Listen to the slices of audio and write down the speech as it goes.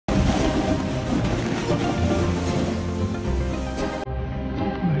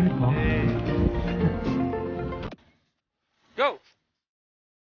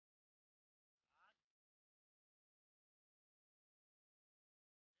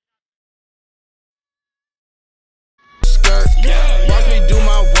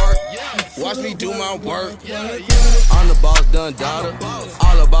watch me do my work. I'm the boss, done daughter.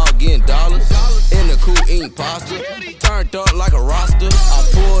 All about getting dollars. In the coupe, eating pasta. Turned up like a roster. I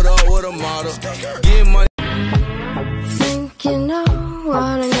pulled up with a model. Get money. Think you know what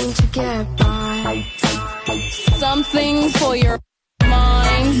I need to get by. Something for your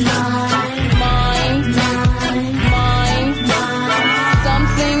mind.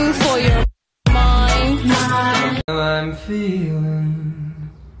 Something for your mind. I'm feeling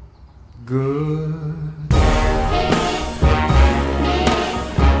good.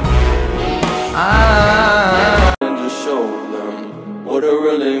 And just show them what it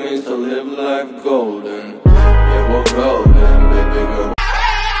really means to live life golden. Yeah, we're golden, baby girl.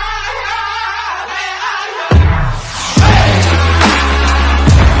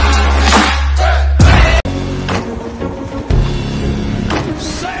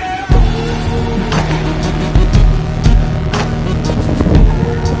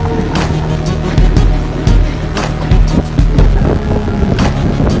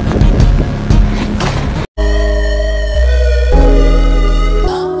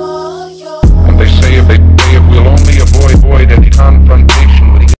 We'll only avoid any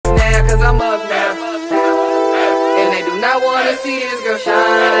confrontation with each other. Now, cause I'm up now. And they do not wanna see this girl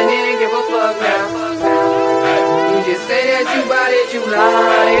shine. They ain't give a fuck now. You just say that you bout it, you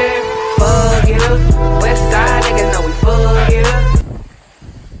lying. Fuck it up. West side niggas know we fuck it up.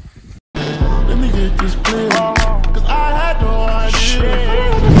 Let me get this clear, cause I had no idea.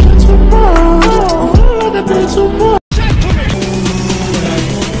 Too much. Too much.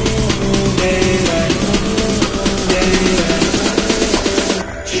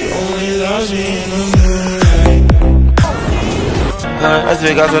 I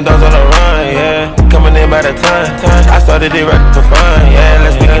still got some dogs on the run, yeah. Coming in by the time. I started it right for fun, yeah.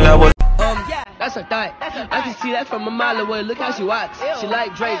 Let's begin that was. That's her thought. I can see that from a mile away. Look how she walks. She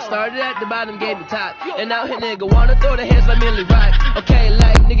like Drake. Started at the bottom, gave the top. And out here nigga wanna throw the hands like Millie Rock. Okay,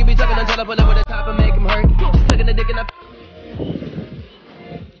 like nigga be talking until I pull up with the top and make him hurt. Just sucking the dick and I.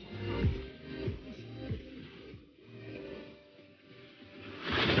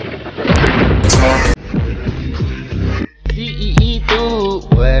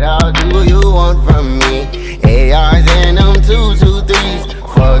 What all do you want from me? ARs and them 223s.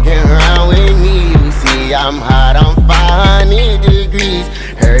 Fucking around with me, you see I'm hot, I'm 500 degrees.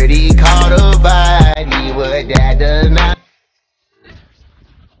 Heard he caught a body, but that does not.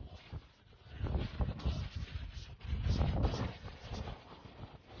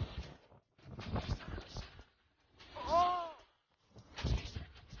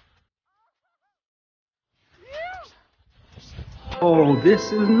 Oh,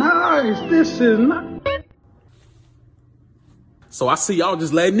 this is nice. This is nice. So I see y'all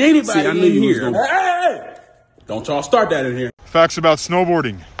just letting anybody in here. Hey! Don't y'all start that in here. Facts about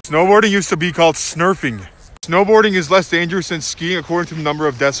snowboarding. Snowboarding used to be called snurfing. Snowboarding is less dangerous than skiing according to the number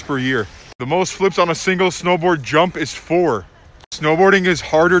of deaths per year. The most flips on a single snowboard jump is 4. Snowboarding is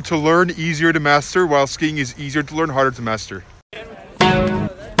harder to learn, easier to master, while skiing is easier to learn, harder to master.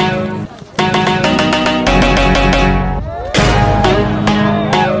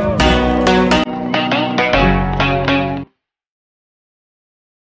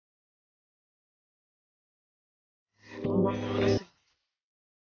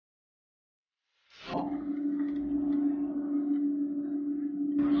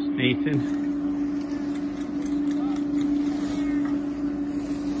 Nathan.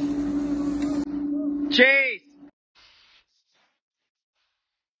 Chase!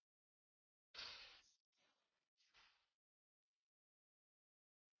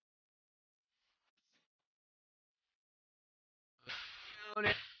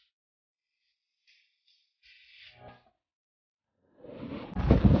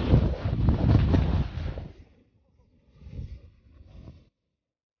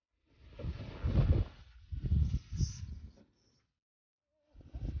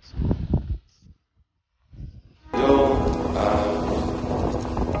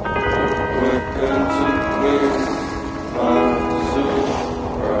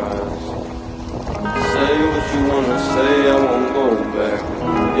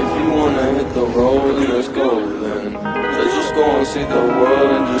 See the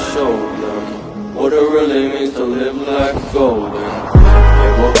world and just show them what it really means to live like golden.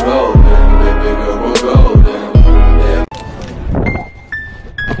 Yeah, we're golden, baby girl, we're golden. Yeah.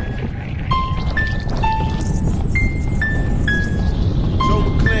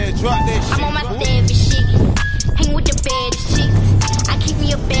 I'm on my savage shit. Hang with the bad chicks. I keep me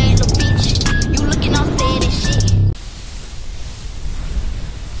a bad little bitch. You looking all sad and shit.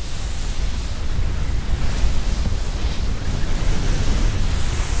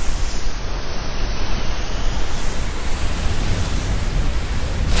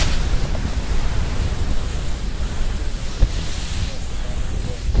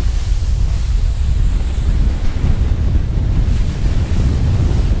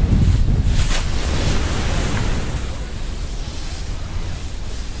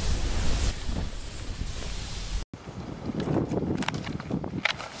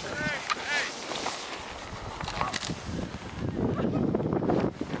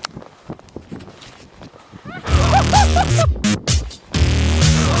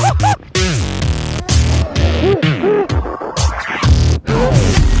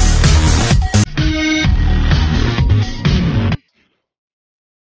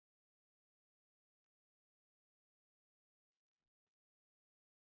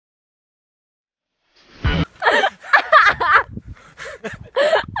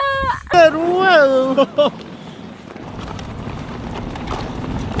 shit! Whoa!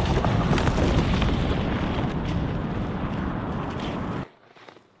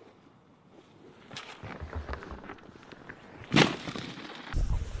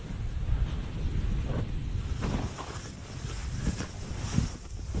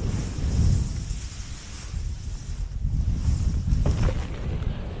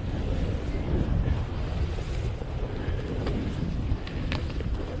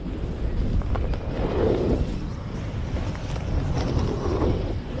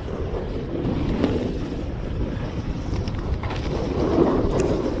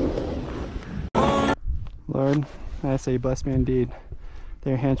 Lord, I say, bless me indeed. That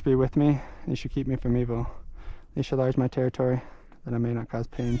your hands be with me, and you should keep me from evil. They shall enlarge my territory, that I may not cause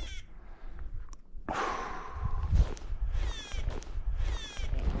pain.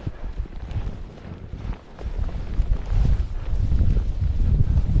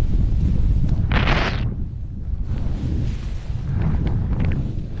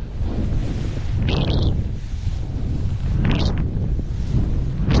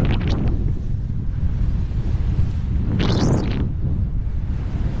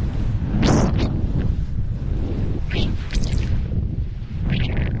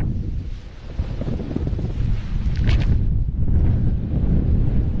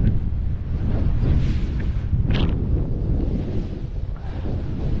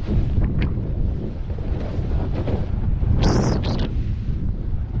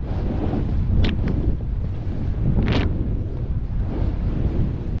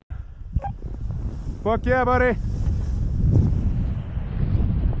 Fuck yeah, buddy.